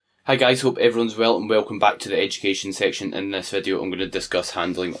Hi guys, hope everyone's well and welcome back to the education section. In this video I'm going to discuss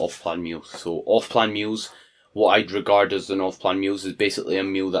handling off-plan meals. So off-plan meals, what I'd regard as an off-plan meals is basically a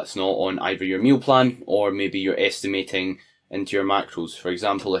meal that's not on either your meal plan or maybe you're estimating into your macros. For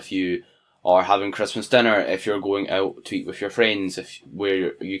example, if you are having Christmas dinner, if you're going out to eat with your friends,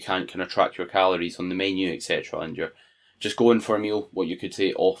 where you can't kind of track your calories on the menu, etc., and you're just going for a meal, what you could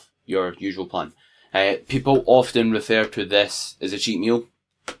say off your usual plan. People often refer to this as a cheat meal,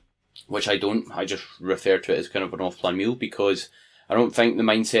 which I don't. I just refer to it as kind of an off-plan meal because I don't think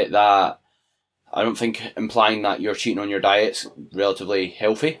implying that you're cheating on your diet's relatively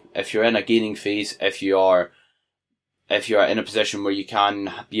healthy. If you're in a gaining phase, if you're in a position where you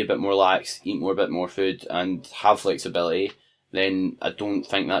can be a bit more lax, eat a bit more food and have flexibility, then I don't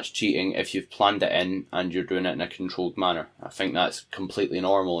think that's cheating if you've planned it in and you're doing it in a controlled manner. I think that's completely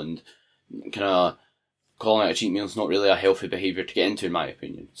normal, and kind of calling it a cheat meal is not really a healthy behaviour to get into, in my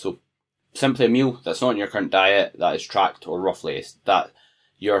opinion. So simply a meal that's not in your current diet, that is tracked or that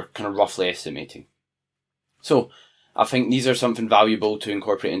you're kind of roughly estimating. So I think these are something valuable to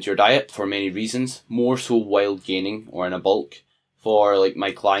incorporate into your diet for many reasons, more so while gaining or in a bulk. For like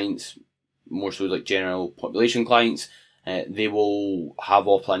my clients, more so like general population clients, they will have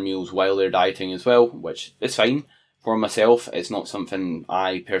off-plan meals while they're dieting as well, which is fine. For myself, it's not something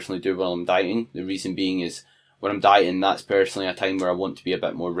I personally do while I'm dieting. The reason being is when I'm dieting, that's personally a time where I want to be a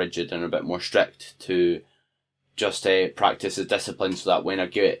bit more rigid and a bit more strict to just practice a discipline so that when I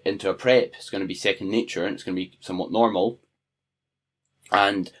get into a prep, it's going to be second nature and it's going to be somewhat normal.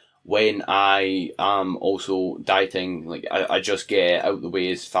 And when I am also dieting, like I just get it out of the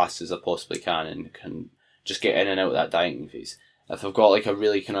way as fast as I possibly can and can just get in and out of that dieting phase. If I've got like a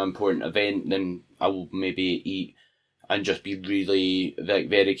really kind of important event, then I will maybe eat and just be really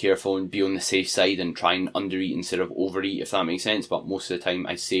very careful and be on the safe side and try and undereat instead of overeat, if that makes sense. But most of the time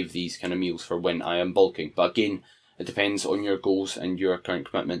I save these kind of meals for when I am bulking. But again, it depends on your goals and your current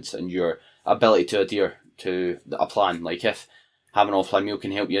commitments and your ability to adhere to a plan. Like if having an off-plan meal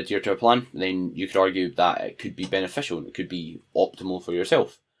can help you adhere to a plan, then you could argue that it could be beneficial and it could be optimal for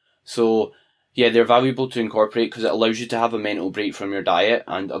yourself. So yeah, they're valuable to incorporate because it allows you to have a mental break from your diet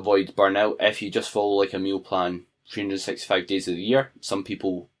and avoid burnout. If you just follow like a meal plan 365 days of the year, some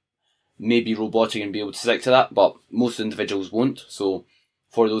people may be robotic and be able to stick to that, but most individuals won't. So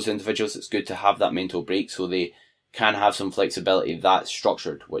for those individuals, it's good to have that mental break so they can have some flexibility that's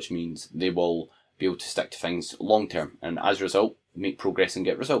structured, which means they will be able to stick to things long term and as a result make progress and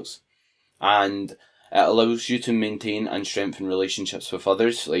get results. And it allows you to maintain and strengthen relationships with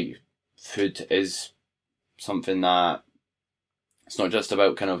others. Like food is something that it's not just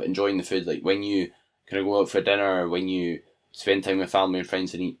about kind of enjoying the food. Like when you kind of go out for dinner or when you spend time with family and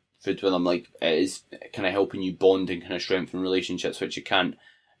friends and eat food with them, like it is kind of helping you bond and kind of strengthen relationships, which you can't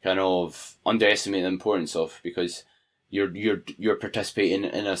kind of underestimate the importance of because you're participating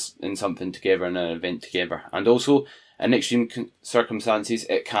in something together, in an event together. And also in extreme circumstances,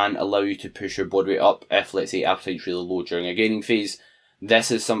 it can allow you to push your body weight up if, let's say, appetite's really low during a gaining phase.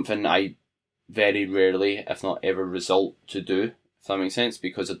 This is something I very rarely, if not ever, result to do, if that makes sense,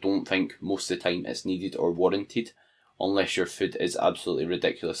 because I don't think most of the time it's needed or warranted unless your food is absolutely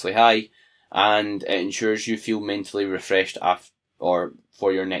ridiculously high, and it ensures you feel mentally refreshed or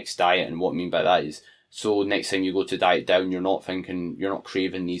for your next diet. And what I mean by that is, so next time you go to diet down, you're not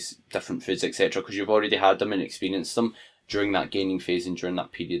craving these different foods, etc., because you've already had them and experienced them during that gaining phase and during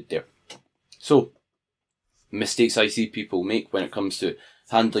that period there. So mistakes I see people make when it comes to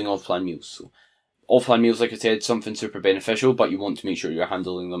handling off-plan meals. So off-plan meals, like I said, something super beneficial, but you want to make sure you're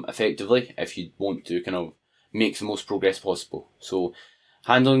handling them effectively if you want to kind of make the most progress possible. So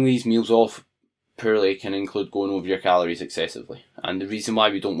handling these meals off poorly can include going over your calories excessively. And the reason why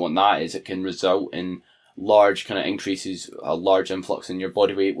we don't want that is it can result in large kind of increases, a large influx in your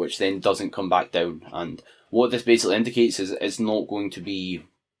body weight, which then doesn't come back down. And what this basically indicates is it's not going to be,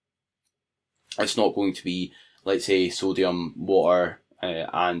 let's say, sodium, water,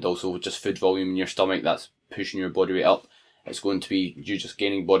 and also just food volume in your stomach that's pushing your body weight up. It's going to be you just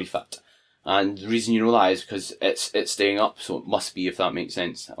gaining body fat. And the reason you know that is because it's staying up, so it must be, if that makes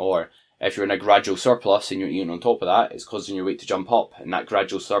sense. Or if you're in a gradual surplus and you're eating on top of that, it's causing your weight to jump up, and that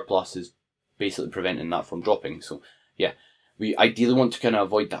gradual surplus is basically preventing that from dropping. So yeah, we ideally want to kind of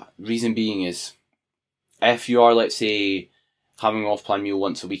avoid that. Reason being is, if you are, let's say, having an off-plan meal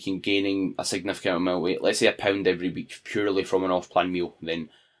once a week and gaining a significant amount of weight, let's say a pound every week purely from an off-plan meal, then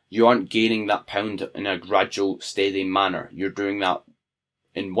you aren't gaining that pound in a gradual, steady manner. You're doing that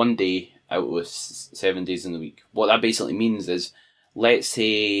in one day out of 7 days in the week. What that basically means is, let's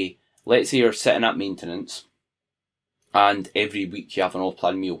say you're sitting at maintenance and every week you have an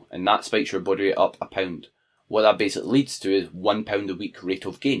off-plan meal, and that spikes your body weight up a pound. What that basically leads to is 1 pound a week rate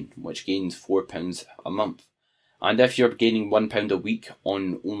of gain, which gains £4 a month. And if you're gaining £1 a week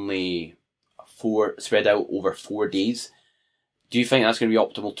on only spread out over 4 days, do you think that's going to be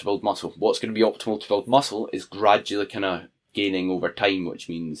optimal to build muscle? What's going to be optimal to build muscle is gradually kind of gaining over time, which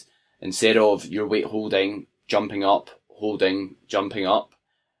means instead of your weight holding, jumping up, holding, jumping up,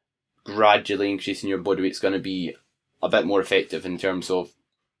 gradually increasing your body weight is going to be a bit more effective in terms of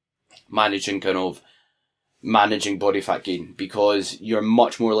managing body fat gain, because you're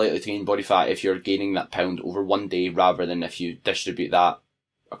much more likely to gain body fat if you're gaining that pound over 1 day rather than if you distribute that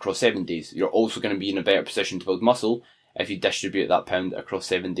across 7 days. You're also going to be in a better position to build muscle if you distribute that pound across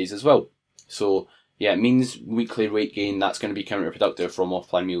 7 days as well. So yeah, it means weekly weight gain, that's going to be counterproductive from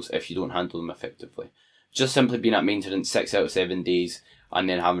off-plan meals if you don't handle them effectively. Just simply being at maintenance 6 out of 7 days and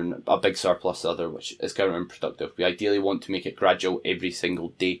then having a big surplus the other, which is counterproductive. We ideally want to make it gradual every single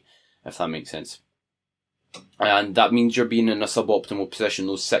day, if that makes sense. And that means you're being in a suboptimal position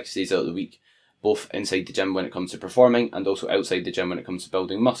those 6 days out of the week, both inside the gym when it comes to performing and also outside the gym when it comes to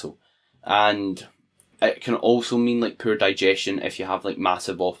building muscle. And it can also mean like poor digestion if you have like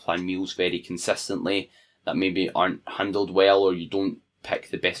massive off-plan meals very consistently that maybe aren't handled well, or you don't pick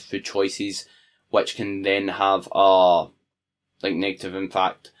the best food choices, which can then have a negative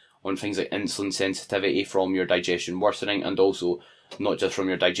impact on things like insulin sensitivity from your digestion worsening, and also not just from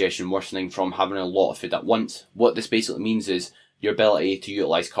your digestion worsening from having a lot of food at once. What this basically means is your ability to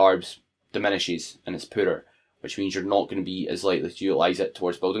utilise carbs diminishes and it's poorer, which means you're not going to be as likely to utilise it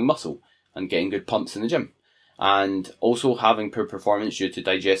towards building muscle and getting good pumps in the gym. And also having poor performance due to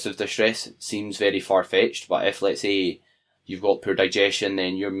digestive distress seems very far-fetched, but if, let's say, you've got poor digestion,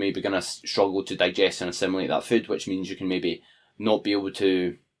 then you're maybe going to struggle to digest and assimilate that food, which means you can maybe not be able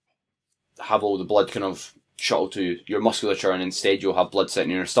to have all the blood kind of shuttle to your musculature, and instead you'll have blood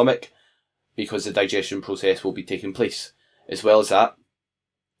sitting in your stomach because the digestion process will be taking place. As well as that,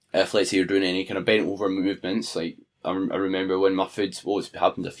 if let's say you're doing any kind of bent over movements, like I remember when my food's, well, it's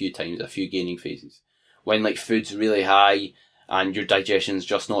happened a few times, a few gaining phases, when like food's really high and your digestion's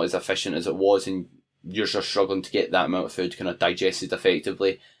just not as efficient as it was, and you're just struggling to get that amount of food kind of digested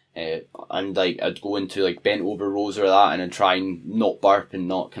effectively, and like I'd go into like bent over rows or that and then try and not burp and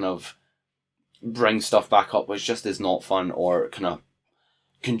not kind of bring stuff back up, which just is not fun or kind of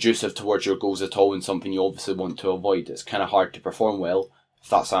conducive towards your goals at all, and something you obviously want to avoid. It's kind of hard to perform well if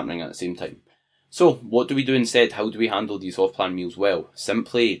that's happening at the same time. So what do we do instead? How do we handle these off-plan meals well?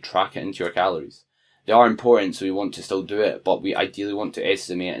 Simply track it into your calories. They are important, so we want to still do it, but we ideally want to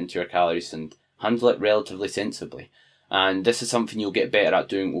estimate it into your calories and handle it relatively sensibly. And this is something you'll get better at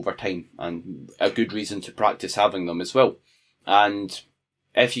doing over time, and a good reason to practice having them as well. And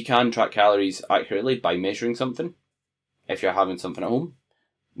if you can track calories accurately by measuring something, if you're having something at home,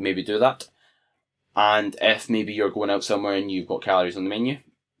 maybe do that. And if maybe you're going out somewhere and you've got calories on the menu,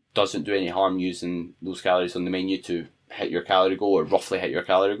 doesn't do any harm using those calories on the menu to hit your calorie goal or roughly hit your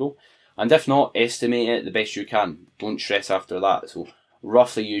calorie goal. And if not, estimate it the best you can. Don't stress after that. So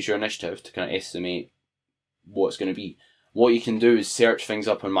roughly use your initiative to kind of estimate what it's going to be. What you can do is search things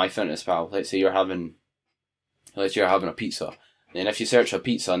up on MyFitnessPal. Let's say you're having a pizza. Then if you search a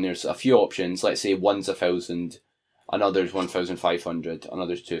pizza and there's a few options, let's say one's 1,000, another's 1,500,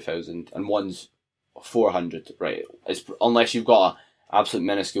 another's 2,000, and one's 400, right? Unless you've got an absolute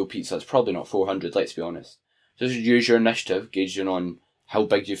minuscule pizza, it's probably not 400, let's be honest. Just use your initiative, gauging on how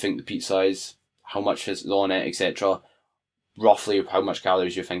big you think the pizza is, how much is on it, etc. Roughly how much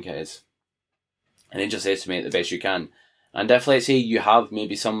calories you think it is. And then just estimate the best you can. And if, let's say, you have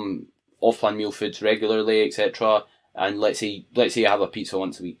maybe some off-plan meal foods regularly, etc., and let's say you have a pizza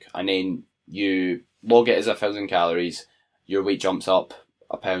once a week, and then you log it as 1,000 calories, your weight jumps up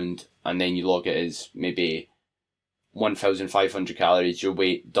a pound, and then you log it as maybe 1,500 calories, your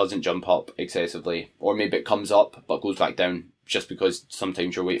weight doesn't jump up excessively, or maybe it comes up but goes back down just because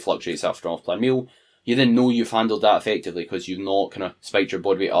sometimes your weight fluctuates after an off-plan meal. You then know you've handled that effectively because you've not kind of spiked your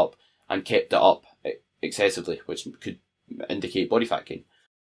body weight up and kept it up excessively, which could indicate body fat gain.